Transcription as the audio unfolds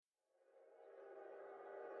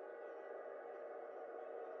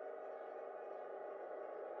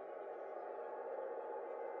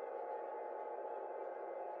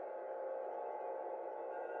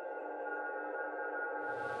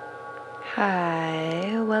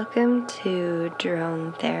Hi, welcome to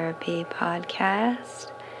Drone Therapy Podcast,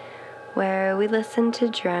 where we listen to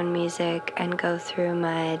drone music and go through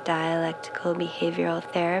my dialectical behavioral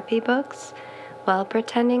therapy books while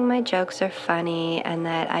pretending my jokes are funny and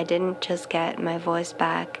that I didn't just get my voice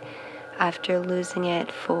back after losing it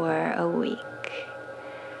for a week.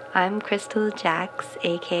 I'm Crystal Jax,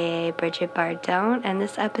 aka Bridget Bardone, and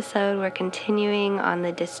this episode we're continuing on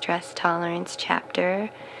the distress tolerance chapter,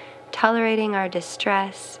 tolerating our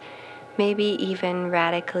distress, maybe even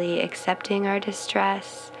radically accepting our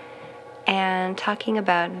distress, and talking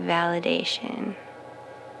about validation.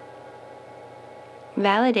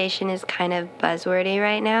 Validation is kind of buzzwordy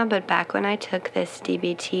right now, but back when I took this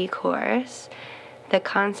DBT course, the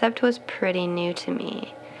concept was pretty new to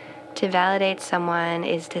me. To validate someone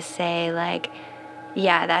is to say, like,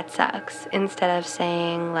 yeah, that sucks, instead of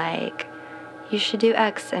saying, like, you should do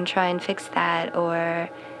X and try and fix that, or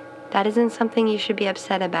that isn't something you should be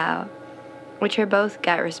upset about, which are both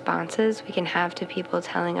gut responses we can have to people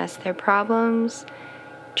telling us their problems,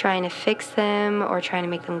 trying to fix them, or trying to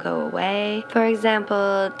make them go away. For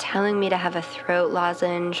example, telling me to have a throat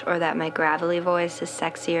lozenge or that my gravelly voice is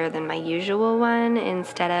sexier than my usual one,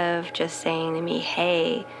 instead of just saying to me,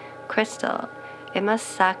 hey, Crystal, it must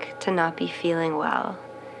suck to not be feeling well.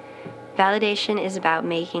 Validation is about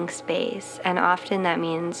making space, and often that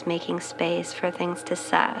means making space for things to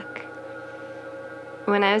suck.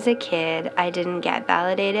 When I was a kid, I didn't get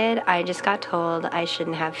validated. I just got told I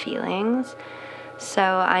shouldn't have feelings. So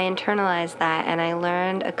I internalized that, and I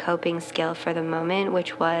learned a coping skill for the moment,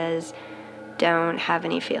 which was don't have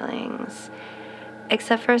any feelings.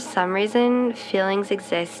 Except for some reason, feelings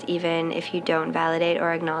exist even if you don't validate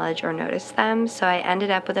or acknowledge or notice them, so I ended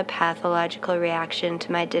up with a pathological reaction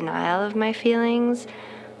to my denial of my feelings,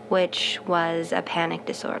 which was a panic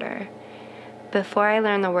disorder. Before I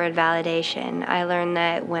learned the word validation, I learned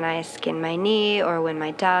that when I skinned my knee or when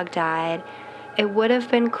my dog died, it would have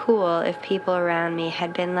been cool if people around me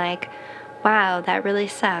had been like, wow, that really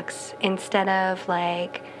sucks, instead of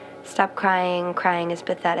like, stop crying, crying is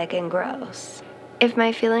pathetic and gross. If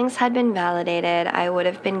my feelings had been validated, I would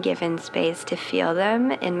have been given space to feel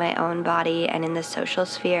them in my own body and in the social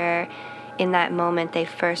sphere in that moment they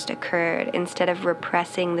first occurred, instead of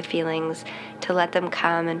repressing the feelings to let them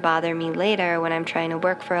come and bother me later when I'm trying to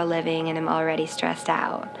work for a living and I'm already stressed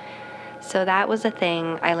out. So that was a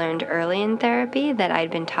thing I learned early in therapy, that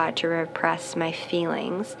I'd been taught to repress my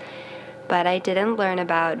feelings, but I didn't learn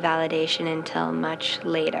about validation until much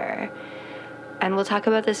later. And we'll talk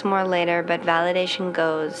about this more later, but validation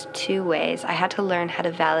goes two ways. I had to learn how to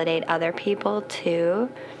validate other people too,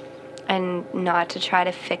 and not to try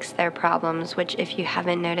to fix their problems, which, if you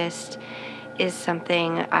haven't noticed, is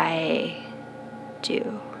something I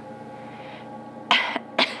do.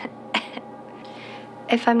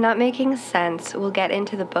 If I'm not making sense, we'll get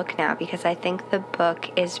into the book now, because I think the book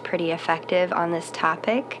is pretty effective on this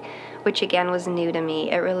topic, which again was new to me.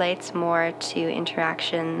 It relates more to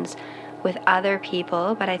interactions with other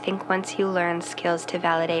people, but I think once you learn skills to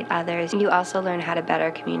validate others, you also learn how to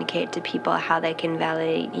better communicate to people how they can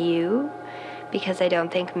validate you, because I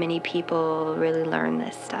don't think many people really learn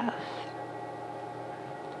this stuff.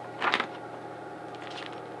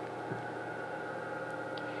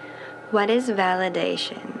 What is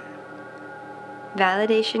validation?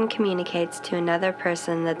 Validation communicates to another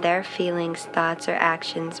person that their feelings, thoughts, or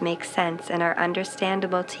actions make sense and are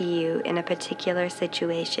understandable to you in a particular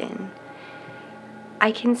situation.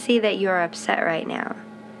 I can see that you are upset right now.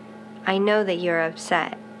 I know that you're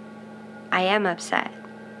upset. I am upset.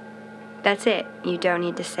 That's it. You don't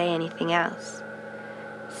need to say anything else.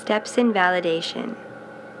 Steps in validation.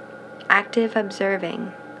 Active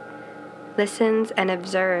observing. Listens and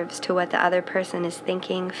observes to what the other person is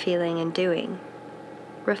thinking, feeling, and doing.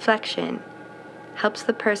 Reflection. Helps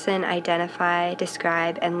the person identify,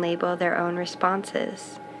 describe, and label their own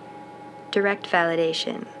responses. Direct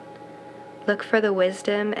validation. Look for the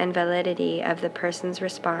wisdom and validity of the person's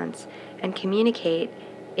response and communicate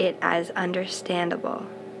it as understandable.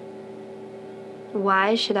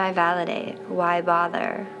 Why should I validate? Why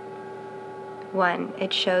bother? 1.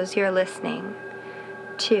 It shows you're listening.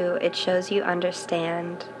 2. It shows you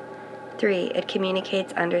understand. 3. It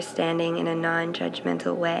communicates understanding in a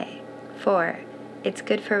non-judgmental way. 4. It's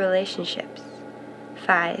good for relationships.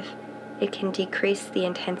 5. It can decrease the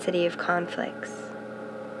intensity of conflicts.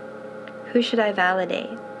 Who should I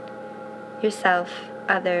validate? Yourself,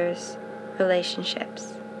 others,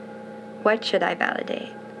 relationships. What should I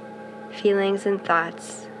validate? Feelings and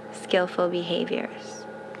thoughts, skillful behaviors.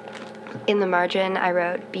 In the margin, I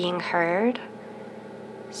wrote being heard.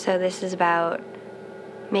 So this is about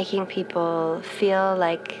making people feel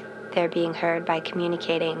like they're being heard by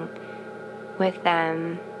communicating with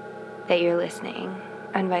them that you're listening,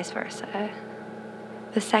 and vice versa.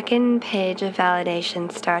 The second page of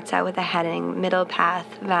validation starts out with a heading, Middle Path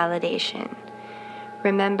Validation.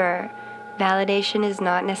 Remember, validation is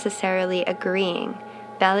not necessarily agreeing.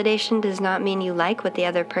 Validation does not mean you like what the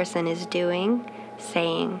other person is doing,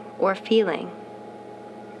 saying, or feeling.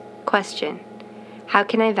 Question: how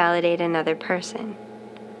can I validate another person?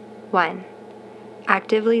 1.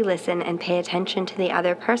 Actively listen and pay attention to the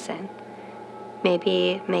other person.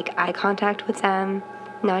 Maybe make eye contact with them,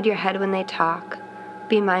 nod your head when they talk,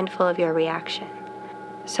 be mindful of your reaction.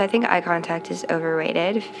 So I think eye contact is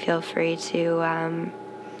overrated. Feel free to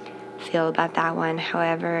feel about that one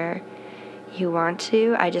however you want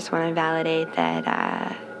to. I just want to validate that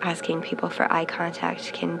asking people for eye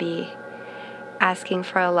contact can be asking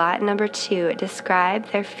for a lot. Number 2,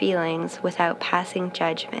 describe their feelings without passing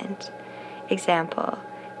judgment. Example: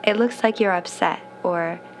 it looks like you're upset,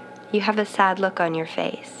 or you have a sad look on your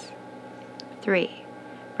face. 3,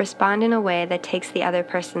 respond in a way that takes the other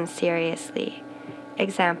person seriously.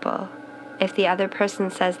 Example: if the other person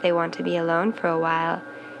says they want to be alone for a while,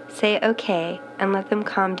 say okay and let them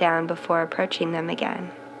calm down before approaching them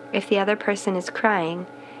again. If the other person is crying,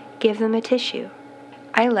 give them a tissue.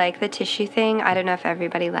 I like the tissue thing. I don't know if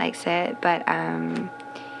everybody likes it, but I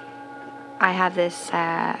have this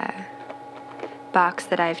box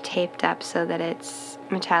that I've taped up so that it's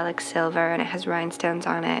metallic silver and it has rhinestones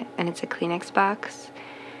on it, and it's a Kleenex box.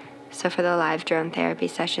 So for the live drone therapy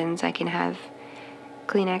sessions, I can have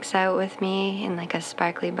Kleenex out with me in like a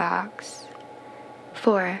sparkly box.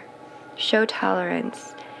 4, show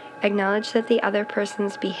tolerance. Acknowledge that the other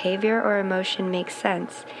person's behavior or emotion makes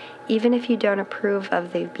sense, even if you don't approve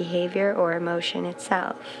of the behavior or emotion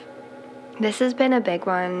itself. This has been a big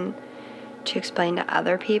one to explain to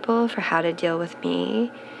other people for how to deal with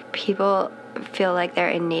me. People feel like they're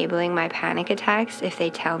enabling my panic attacks if they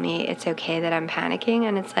tell me it's okay that I'm panicking,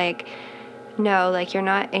 and it's like, no, like you're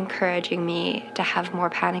not encouraging me to have more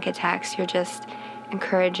panic attacks, you're just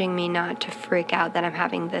encouraging me not to freak out that I'm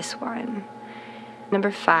having this one.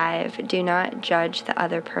 Number 5, do not judge the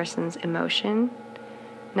other person's emotion.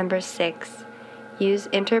 Number 6, use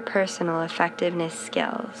interpersonal effectiveness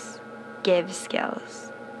skills. Give skills.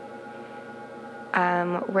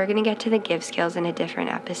 We're going to get to the give skills in a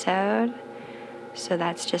different episode, so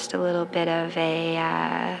that's just a little bit of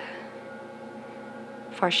a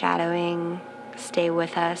foreshadowing, stay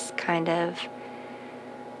with us kind of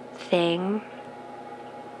thing.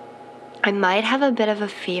 I might have a bit of a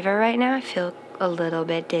fever right now. I feel a little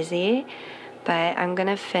bit dizzy, but I'm going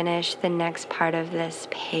to finish the next part of this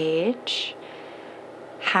page.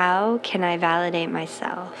 How can I validate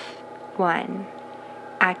myself? 1,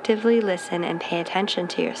 actively listen and pay attention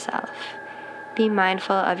to yourself. Be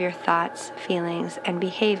mindful of your thoughts, feelings, and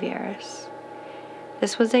behaviors.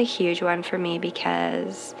 This was a huge one for me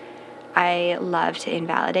because I love to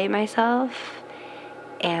invalidate myself,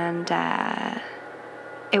 and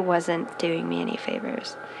it wasn't doing me any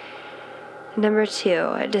favors. Number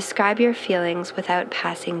 2, describe your feelings without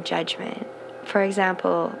passing judgment. For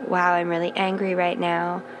example, wow, I'm really angry right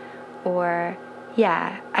now, or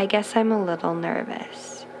yeah, I guess I'm a little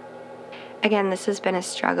nervous. Again, this has been a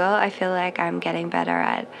struggle. I feel like I'm getting better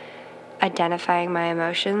at identifying my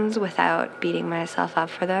emotions without beating myself up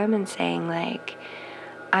for them and saying like,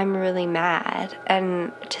 I'm really mad.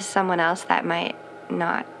 And to someone else that might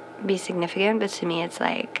not be significant, but to me it's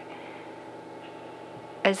like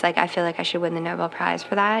I feel like I should win the Nobel Prize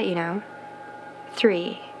for that, you know?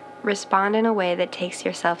 3, respond in a way that takes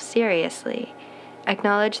yourself seriously.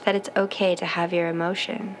 Acknowledge that it's okay to have your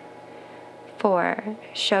emotion. 4,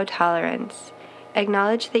 show tolerance.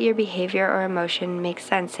 Acknowledge that your behavior or emotion makes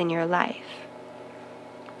sense in your life.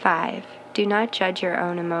 5, do not judge your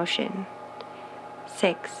own emotion.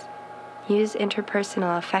 6, use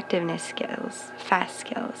interpersonal effectiveness skills, FAST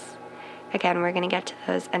skills. Again, we're going to get to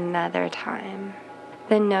those another time.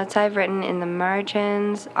 The notes I've written in the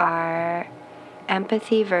margins are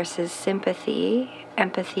empathy versus sympathy.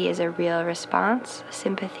 Empathy is a real response.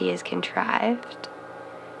 Sympathy is contrived.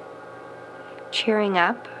 Cheering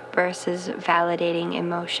up versus validating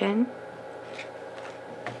emotion.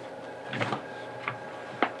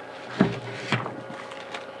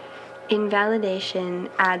 Invalidation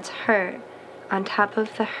adds hurt on top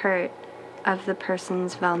of the hurt of the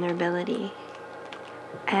person's vulnerability.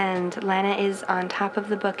 And Lana is on top of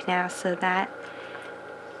the book now, so that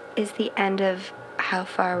is the end of how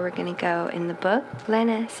far we're going to go in the book.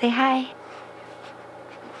 Lana, say hi.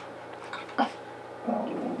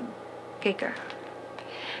 Good girl.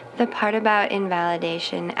 The part about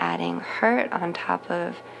invalidation adding hurt on top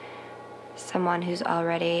of someone who's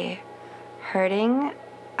already hurting,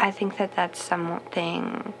 I think that that's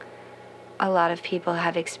something a lot of people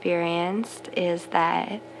have experienced, is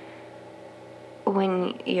that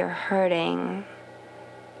when you're hurting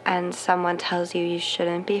and someone tells you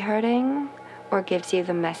shouldn't be hurting, or gives you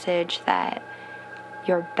the message that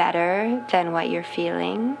you're better than what you're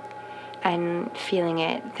feeling, and feeling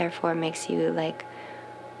it therefore makes you like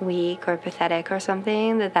weak or pathetic or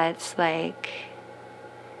something, that's like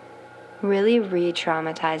really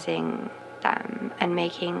re-traumatizing them and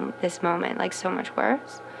making this moment like so much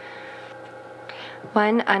worse.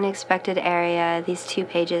 One unexpected area these 2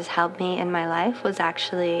 pages helped me in my life was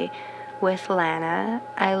actually with Lana.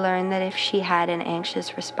 I learned that if she had an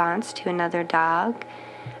anxious response to another dog,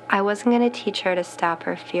 I wasn't going to teach her to stop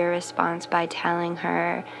her fear response by telling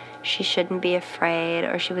her she shouldn't be afraid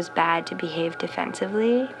or she was bad to behave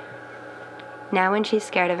defensively. Now when she's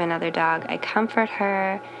scared of another dog, I comfort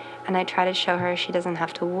her and I try to show her she doesn't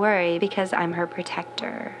have to worry because I'm her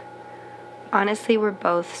protector. Honestly, we're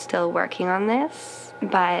both still working on this,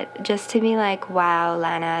 but just to be like, wow,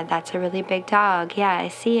 Lana, that's a really big dog. Yeah, I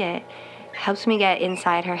see it. Helps me get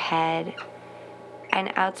inside her head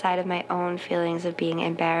and outside of my own feelings of being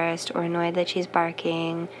embarrassed or annoyed that she's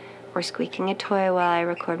barking or squeaking a toy while I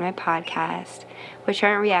record my podcast, which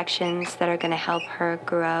aren't reactions that are going to help her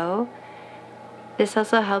grow. This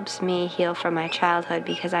also helps me heal from my childhood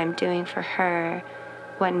because I'm doing for her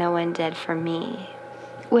what no one did for me.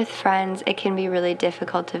 With friends, it can be really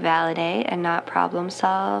difficult to validate and not problem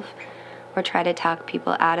solve or try to talk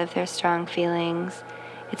people out of their strong feelings.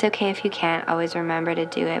 It's okay if you can't always remember to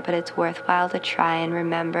do it, but it's worthwhile to try and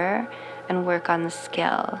remember and work on the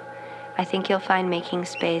skill. I think you'll find making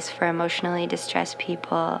space for emotionally distressed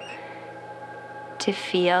people to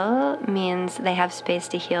feel means they have space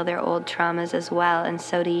to heal their old traumas as well, and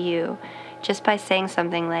so do you. Just by saying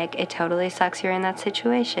something like, it totally sucks you're in that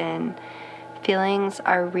situation. Feelings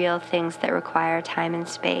are real things that require time and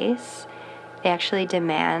space. They actually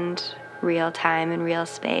demand real time and real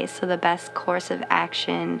space. So the best course of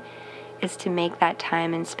action is to make that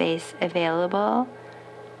time and space available.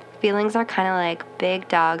 Feelings are kind of like big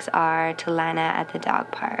dogs are to Lana at the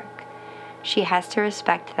dog park. She has to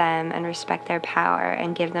respect them and respect their power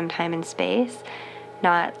and give them time and space,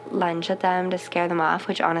 not lunge at them to scare them off,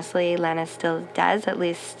 which honestly Lana still does at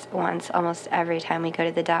least once almost every time we go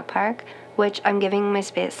to the dog park. Which I'm giving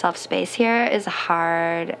myself space here is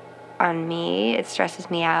hard on me. It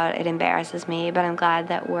stresses me out. It embarrasses me. But I'm glad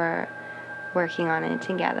that we're working on it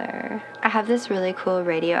together. I have this really cool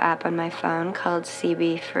radio app on my phone called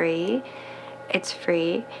CB Free. It's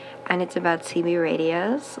free, and it's about CB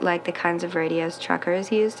radios, like the kinds of radios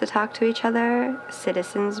truckers use to talk to each other,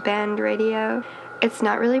 citizens band radio. It's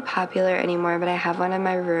not really popular anymore, but I have one in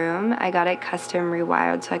my room. I got it custom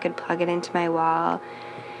rewired so I could plug it into my wall,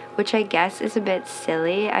 which I guess is a bit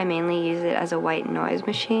silly. I mainly use it as a white noise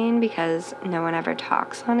machine because no one ever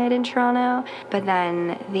talks on it in Toronto. But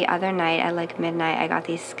then the other night at like midnight, I got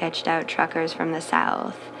these sketched out truckers from the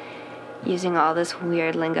south using all this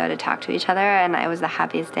weird lingo to talk to each other, and it was the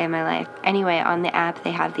happiest day of my life. Anyway, on the app,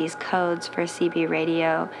 they have these codes for CB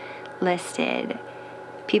radio listed.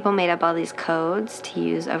 People made up all these codes to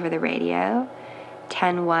use over the radio.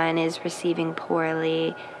 10-1 is receiving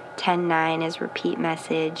poorly, 10-9 is repeat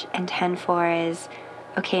message, and 10-4 is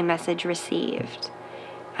okay, message received.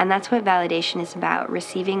 And that's what validation is about,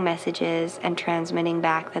 receiving messages and transmitting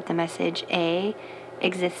back that the message A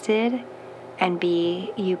existed and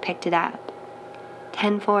B, you picked it up.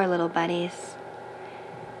 10-4, little buddies.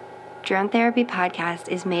 Drone Therapy Podcast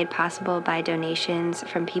is made possible by donations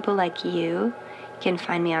from people like you. You can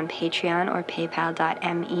find me on Patreon or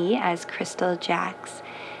paypal.me as Crystal Jax,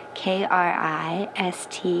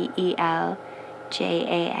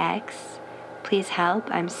 KRISTELJAX. Please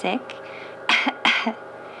help, I'm sick.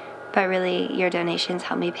 But really, your donations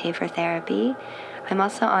help me pay for therapy. I'm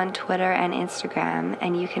also on Twitter and Instagram,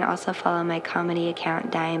 and you can also follow my comedy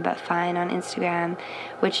account, Dying But Fine, on Instagram,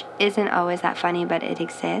 which isn't always that funny, but it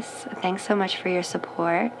exists. Thanks so much for your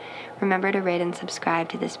support. Remember to rate and subscribe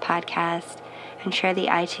to this podcast, and share the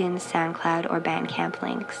iTunes, SoundCloud, or Bandcamp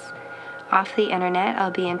links. Off the internet,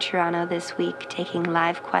 I'll be in Toronto this week taking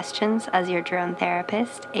live questions as your drone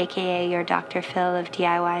therapist, aka your Dr. Phil of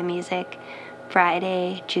DIY music,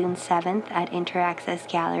 Friday, June 7th at Interaccess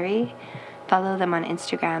Gallery. Follow them on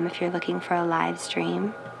Instagram if you're looking for a live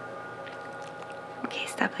stream. Okay,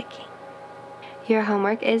 stop licking. Your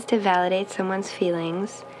homework is to validate someone's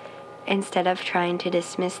feelings instead of trying to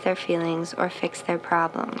dismiss their feelings or fix their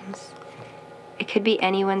problems. It could be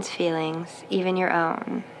anyone's feelings, even your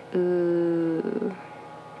own. Ooh.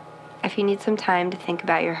 If you need some time to think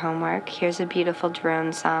about your homework, here's a beautiful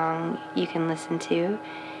drone song you can listen to.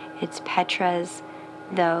 It's Petra's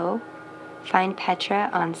Though. Find Petra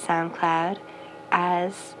on SoundCloud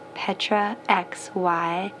as Petra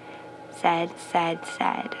XY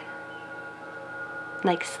said.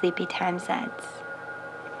 Like Sleepy Time Zeds.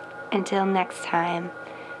 Until next time,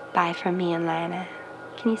 bye from me and Lana.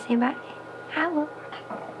 Can you say bye? Howl.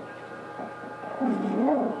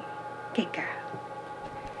 Good girl.